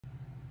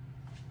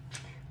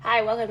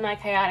Hi, welcome to my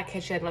chaotic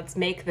kitchen. Let's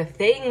make the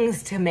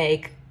things to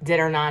make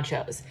dinner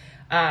nachos.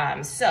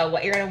 So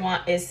what you're gonna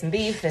want is some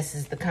beef. This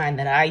is the kind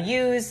that I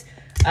use.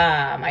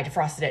 I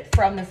defrosted it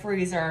from the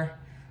freezer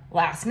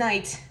last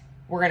night.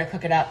 We're gonna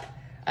cook it up.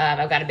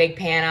 I've got a big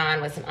pan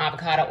on with some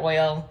avocado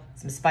oil,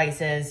 some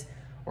spices.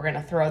 We're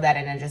gonna throw that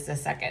in just a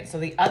second. So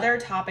the other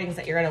toppings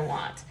that you're gonna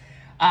want,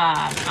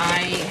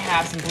 I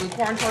have some blue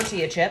corn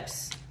tortilla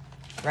chips,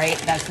 right?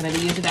 That's gonna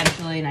be used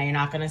eventually. Now you're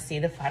not gonna see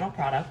the final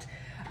product.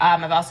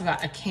 I've also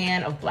got a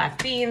can of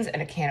black beans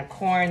and a can of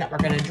corn that we're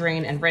gonna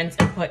drain and rinse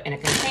and put in a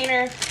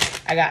container.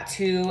 I got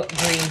 2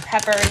 green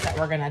peppers that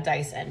we're gonna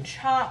dice and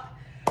chop.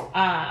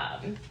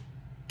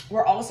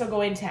 We're also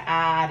going to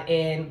add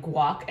in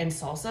guac and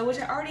salsa, which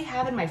I already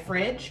have in my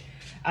fridge.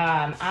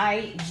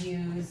 I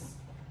use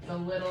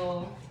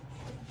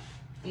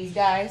these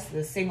guys,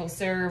 the single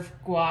serve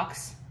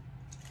guacs,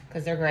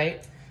 because they're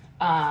great,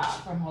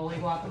 from Holy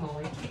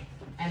Guacamole.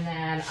 And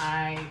then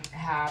I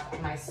have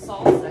my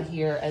salsa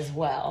here as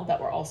well that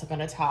we're also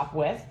gonna top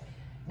with.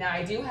 Now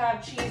I do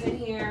have cheese in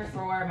here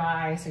for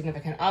my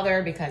significant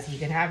other because he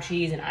can have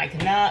cheese and I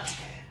cannot.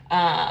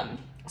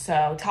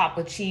 So top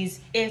with cheese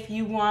if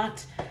you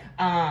want.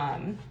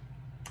 And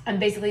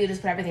basically you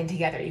just put everything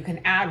together. You can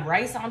add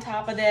rice on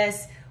top of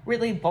this,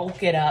 really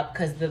bulk it up,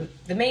 because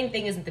the main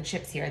thing isn't the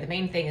chips here. The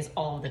main thing is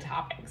all of the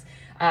toppings.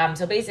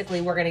 So basically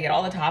we're gonna get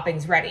all the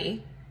toppings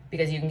ready,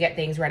 because you can get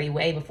things ready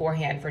way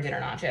beforehand for dinner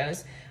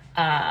nachos.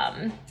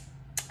 And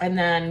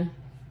then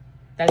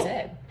that's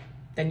it.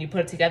 Then you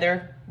put it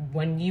together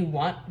when you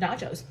want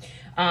nachos.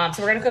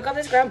 So we're gonna cook up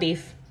this ground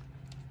beef.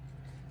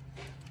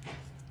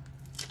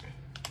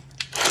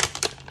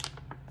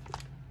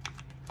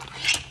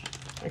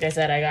 Like I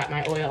said, I got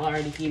my oil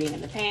already heating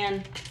in the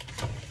pan.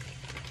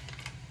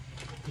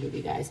 Move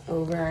you guys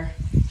over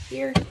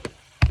here.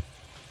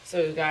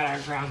 So we've got our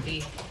ground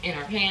beef in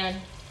our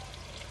pan.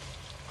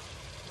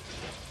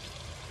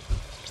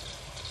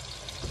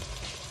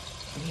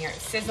 And here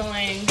it's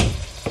sizzling.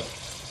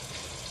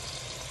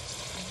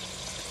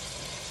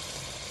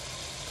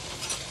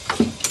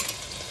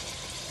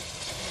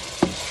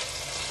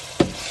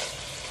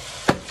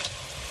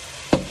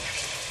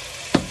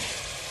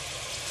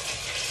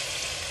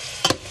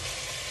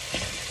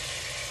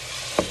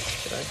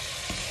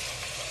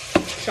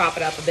 Chop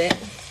it up a bit.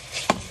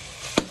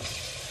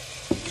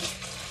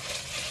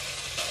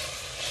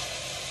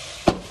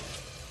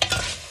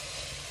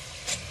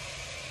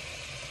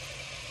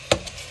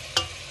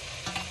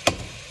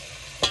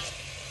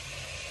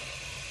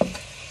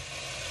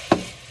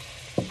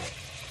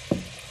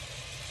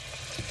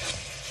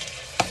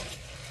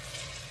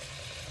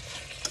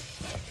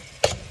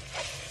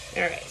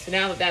 All right, so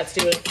now that that's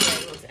doing good,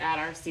 let's add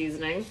our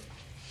seasoning.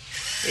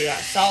 We got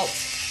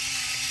salt.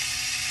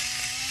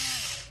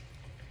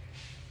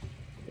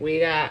 We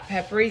got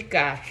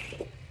paprika.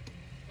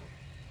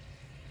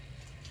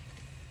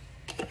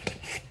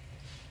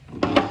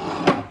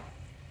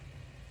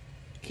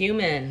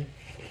 Cumin.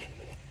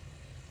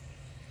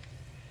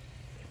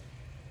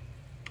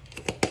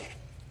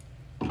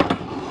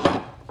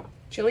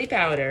 Chili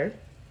powder.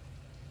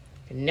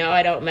 And no,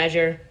 I don't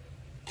measure,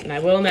 and I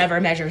will never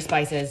measure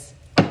spices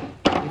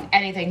with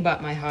anything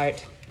but my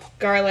heart.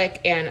 Garlic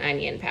and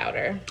onion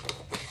powder.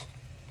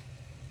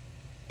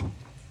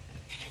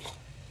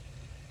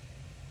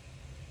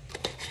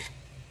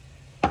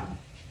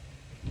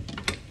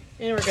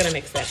 And we're gonna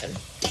mix that in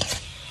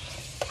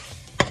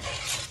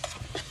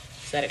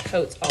so that it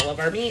coats all of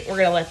our meat. We're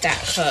gonna let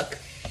that cook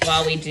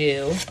while we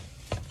do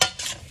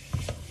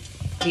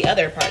the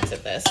other parts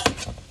of this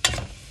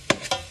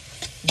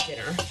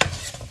dinner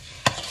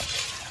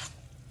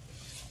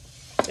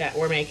that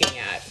we're making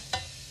at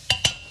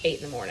 8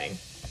 in the morning.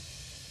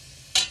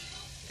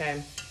 Okay,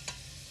 I'm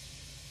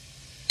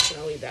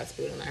gonna leave that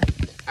spoon in there.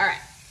 All right,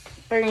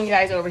 bringing you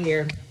guys over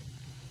here.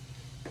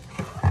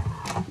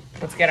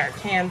 Let's get our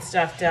canned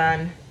stuff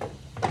done.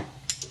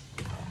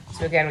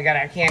 So again, we got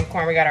our canned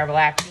corn, we got our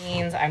black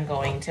beans. I'm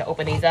going to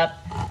open these up.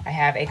 I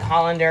have a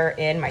colander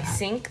in my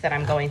sink that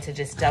I'm going to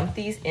just dump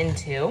these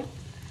into.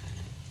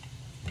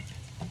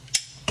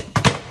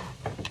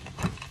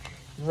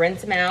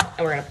 Rinse them out,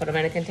 and we're gonna put them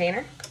in a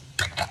container.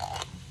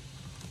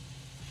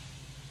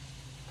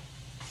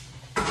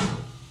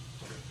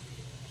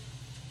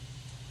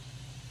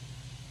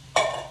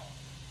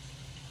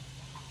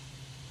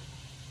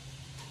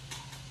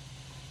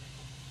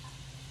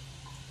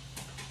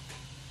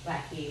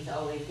 Black beans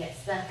always get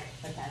stuck,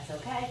 but that's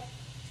okay.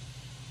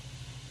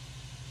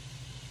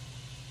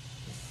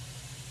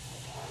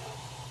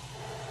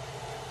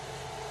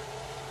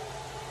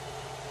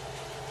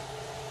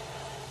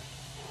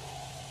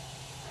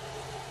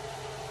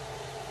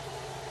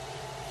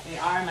 They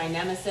are my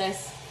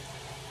nemesis.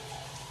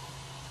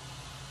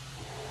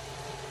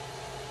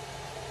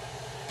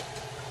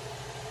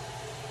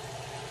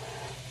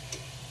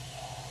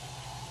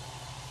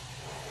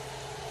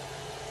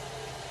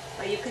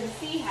 But you can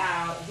see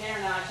how dinner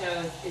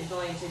nachos is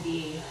going to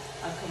be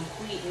a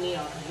complete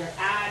meal because you're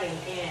adding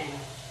in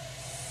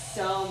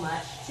so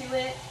much to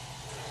it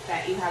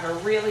that you have a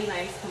really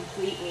nice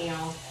complete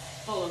meal.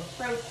 full of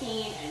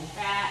protein and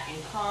fat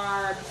and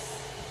carbs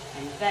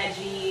and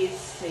veggies.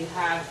 So you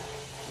have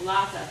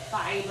lots of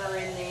fiber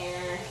in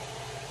there.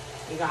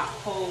 You got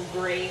whole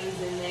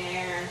grains in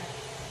there.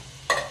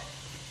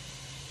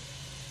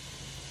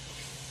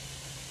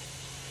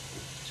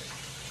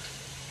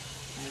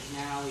 And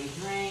now we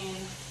drain.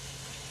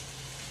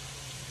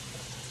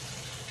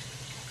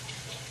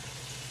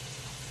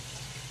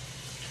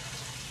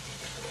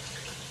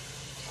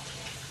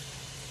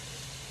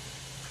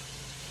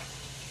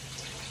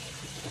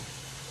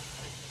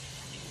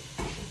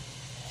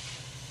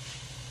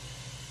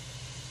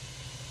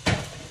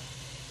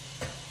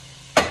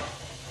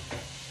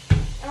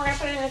 And we're gonna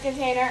put it in a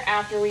container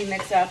after we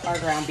mix up our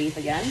ground beef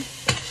again.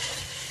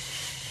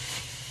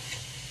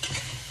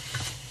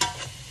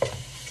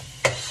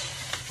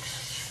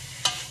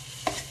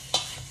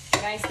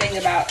 The nice thing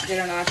about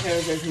dinner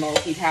nachos is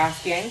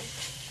multitasking.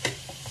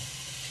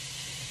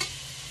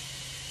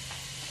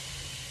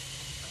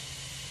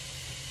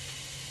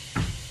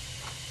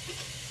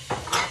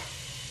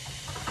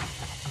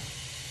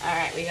 All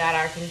right, we got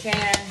our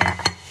container.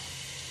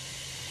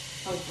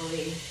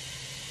 Hopefully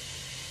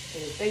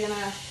it's big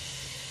enough.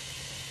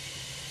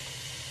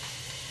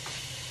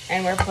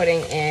 And we're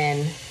putting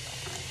in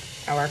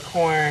our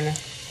corn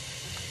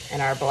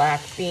and our black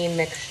bean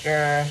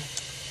mixture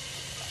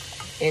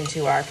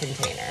into our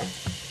container.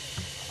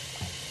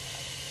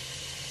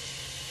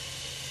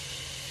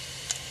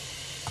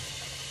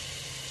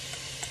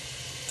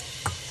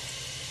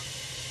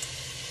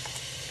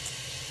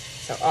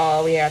 So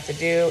all we have to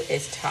do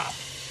is top,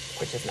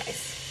 which is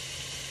nice.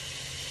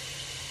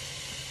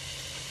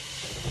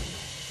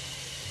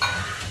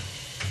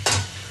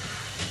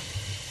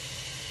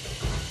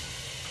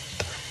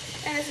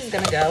 And this is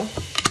gonna go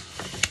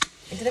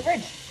into the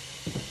fridge.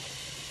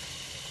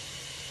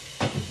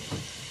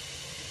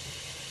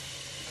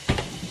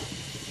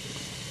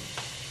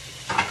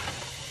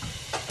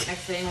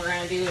 Next thing we're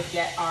gonna do is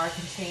get our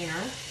container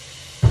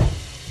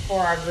for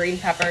our green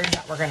peppers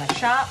that we're gonna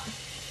chop.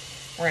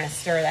 We're gonna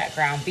stir that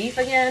ground beef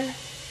again.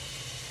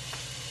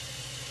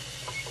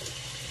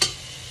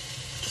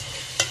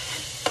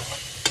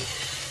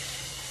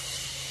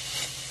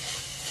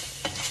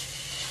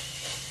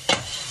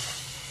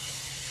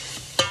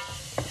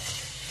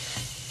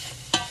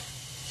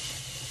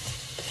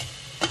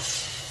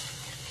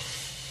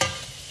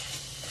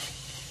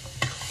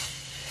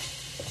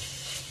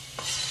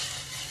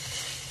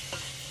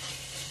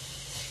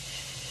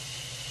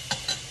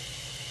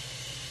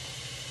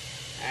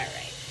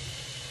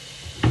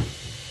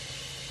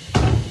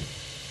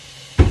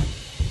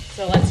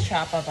 So let's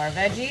chop up our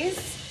veggies.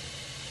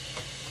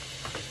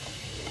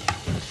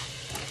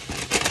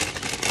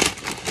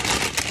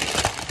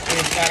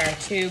 We've got our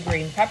 2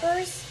 green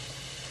peppers.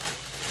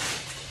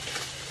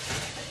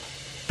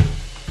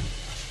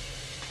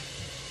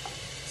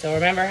 So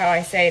remember how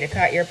I say to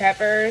cut your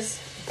peppers,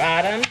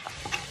 bottom,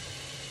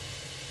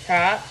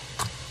 top.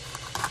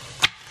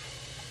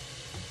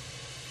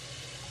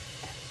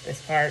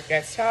 This part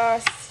gets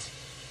tossed.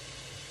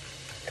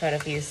 Cut a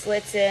few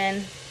slits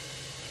in.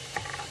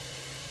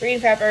 Green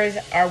peppers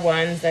are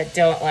ones that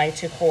don't like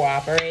to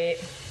cooperate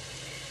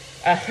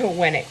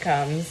when it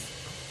comes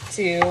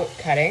to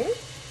cutting.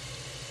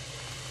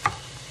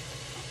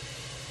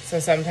 So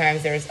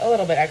sometimes there's a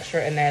little bit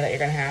extra in there that you're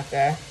gonna have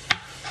to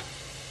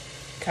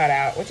cut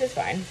out, which is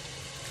fine.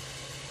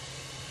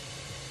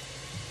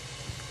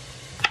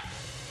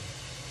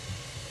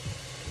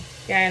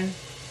 Again,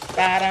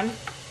 bottom.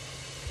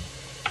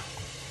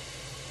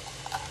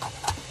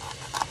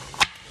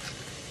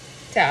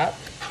 Top.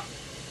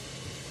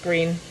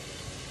 Green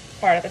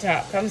part at the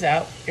top comes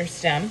out, your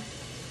stem.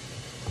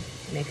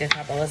 Make a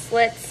couple of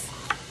slits.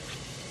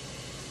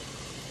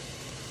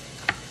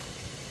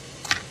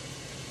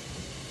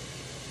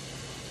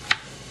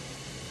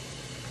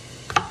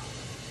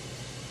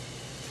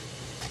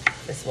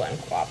 This one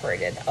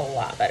cooperated a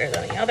lot better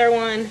than the other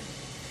one.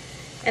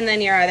 And then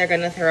you're either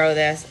gonna throw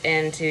this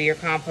into your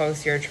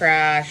compost, your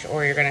trash,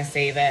 or you're gonna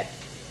save it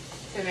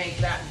to make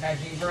that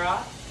veggie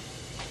broth.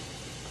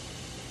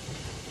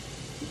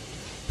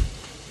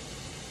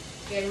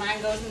 Okay,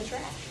 mine goes in the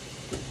trash.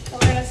 So we're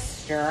gonna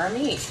stir our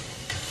meat.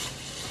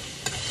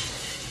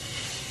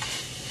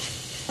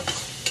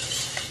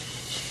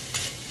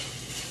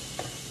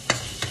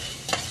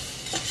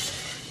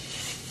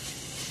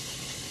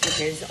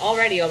 Which is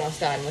already almost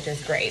done, which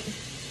is great.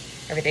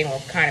 Everything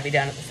will kind of be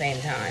done at the same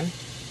time.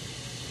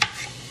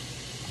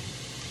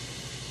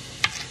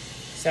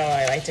 So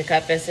I like to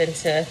cut this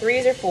into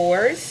 3s or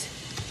 4s.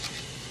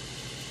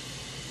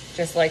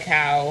 Just like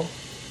how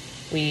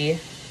we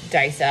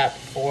dice up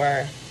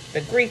for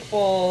the Greek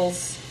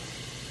bowls.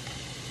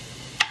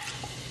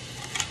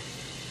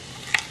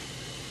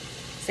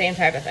 Same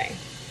type of thing.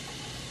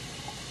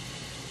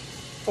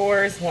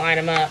 4s, line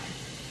them up,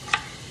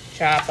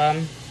 chop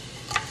them.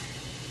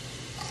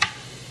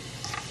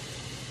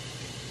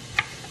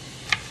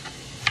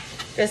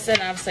 Just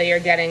enough so you're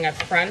getting a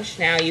crunch.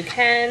 Now you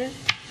can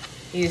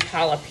use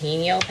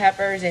jalapeno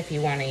peppers if you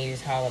want to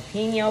use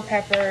jalapeno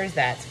peppers,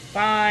 that's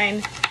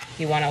fine.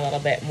 you want a little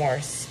bit more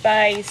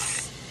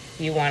spice,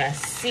 if you want to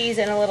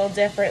season a little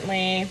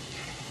differently,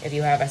 if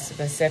you have a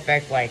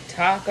specific like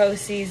taco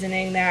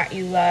seasoning that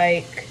you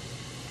like,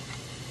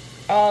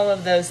 all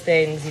of those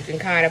things you can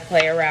kind of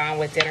play around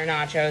with dinner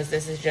nachos.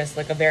 This is just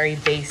like a very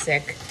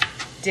basic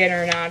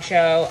dinner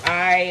nacho.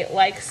 I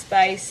like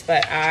spice,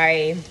 but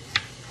I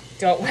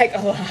don't like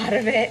a lot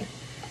of it.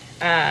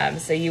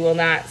 So you will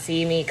not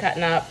see me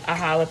cutting up a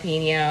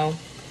jalapeno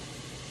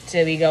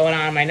to be going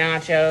on my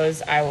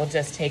nachos. I will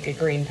just take a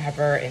green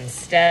pepper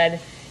instead.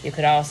 You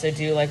could also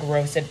do like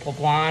roasted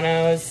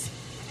poblanos,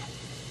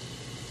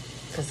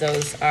 because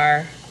those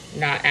are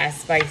not as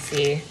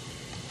spicy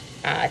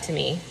to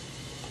me.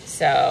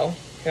 So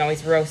you can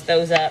always roast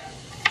those up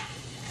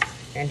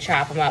and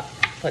chop them up,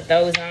 put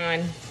those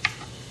on.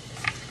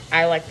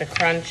 I like the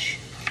crunch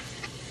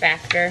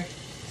factor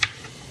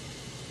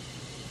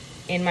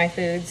in my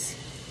foods.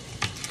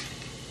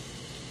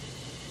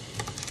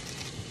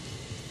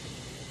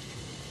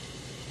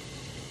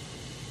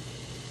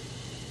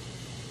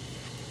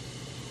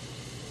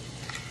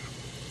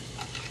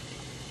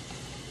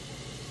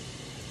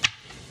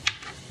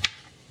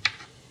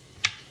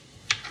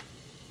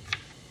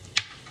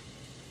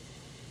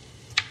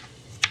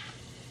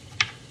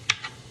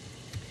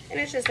 And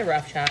it's just a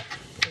rough chop.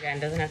 Again,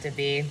 doesn't have to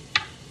be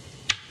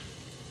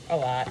a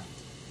lot,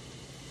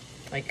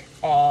 like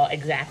all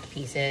exact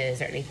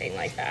pieces or anything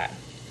like that.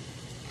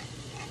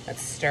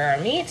 Let's stir our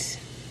meat.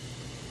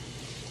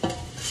 I'm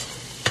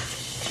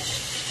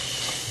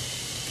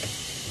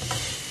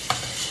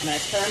gonna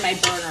turn my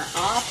burner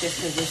off just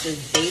because this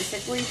is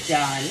basically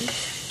done,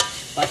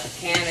 but the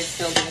pan is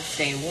still gonna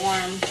stay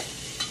warm.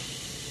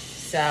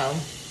 So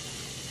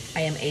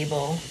I am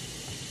able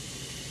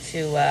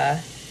to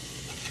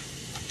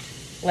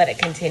let it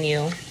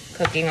continue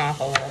cooking off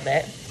a little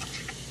bit.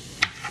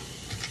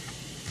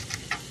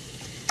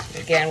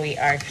 Again, we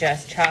are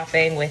just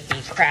chopping with the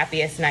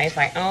crappiest knife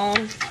I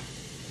own.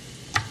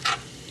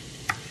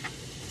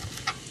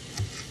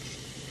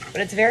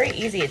 But it's very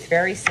easy, it's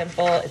very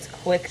simple, it's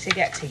quick to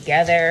get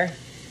together,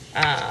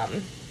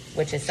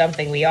 which is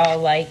something we all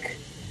like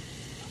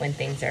when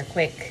things are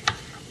quick.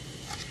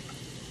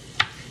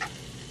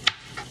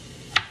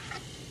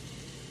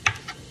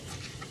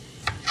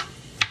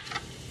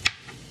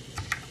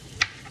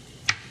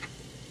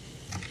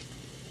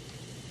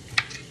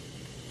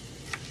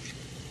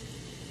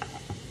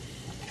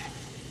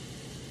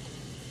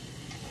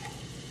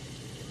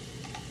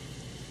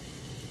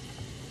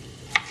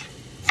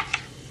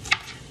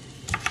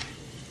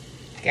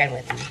 Again,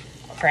 with the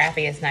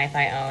crappiest knife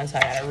I own, so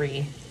I gotta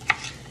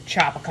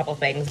re-chop a couple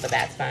things, but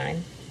that's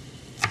fine.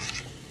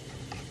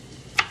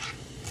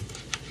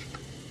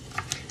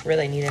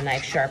 Really need a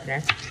knife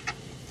sharpener,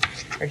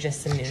 or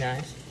just some new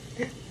knives.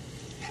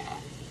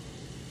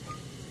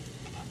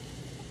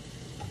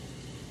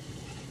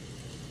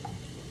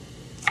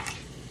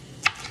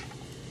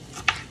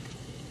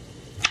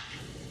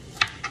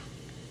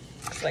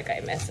 Looks like I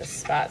missed a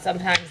spot.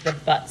 Sometimes the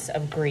butts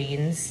of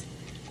greens,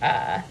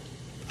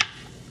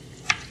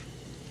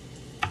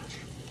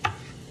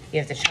 you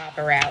have to chop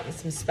her out in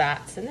some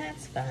spots, and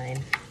that's fine.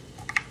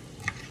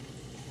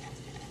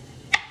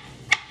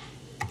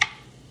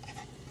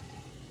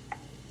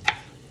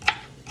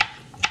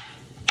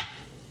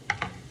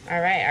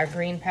 All right, our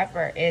green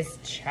pepper is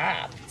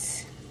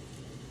chopped.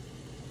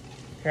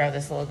 Throw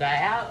this little guy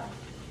out.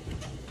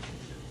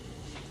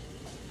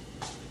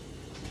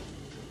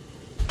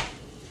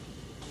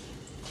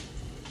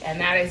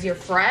 And that is your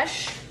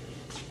fresh,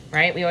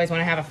 right? We always want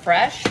to have a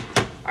fresh.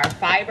 Our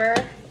fiber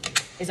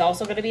is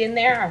also going to be in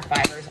there. Our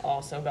fiber is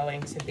also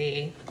going to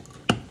be,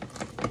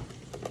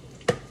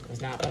 was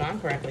not put on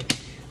correctly.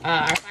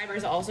 Our fiber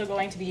is also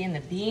going to be in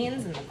the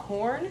beans and the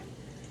corn.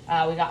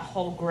 We got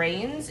whole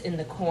grains in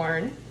the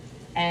corn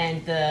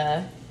and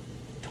the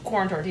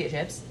corn tortilla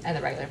chips and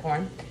the regular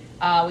corn.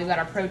 We've got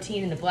our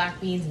protein in the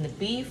black beans and the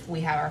beef. We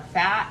have our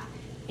fat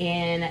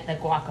in the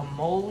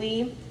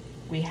guacamole.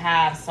 We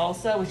have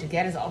salsa, which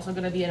again is also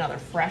going to be another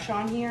fresh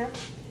on here.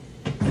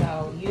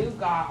 So you've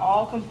got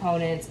all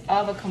components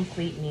of a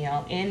complete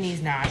meal in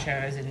these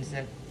nachos, and it's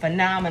a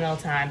phenomenal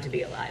time to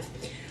be alive.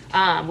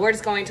 We're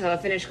just going to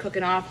finish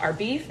cooking off our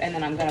beef, and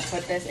then I'm gonna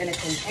put this in a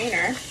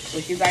container,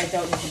 which you guys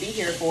don't need to be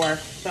here for.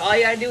 But all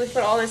you gotta do is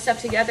put all this stuff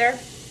together.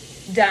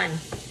 Done.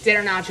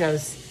 Dinner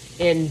nachos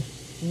in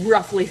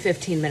roughly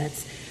 15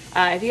 minutes.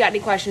 If you got any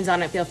questions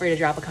on it, feel free to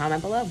drop a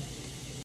comment below.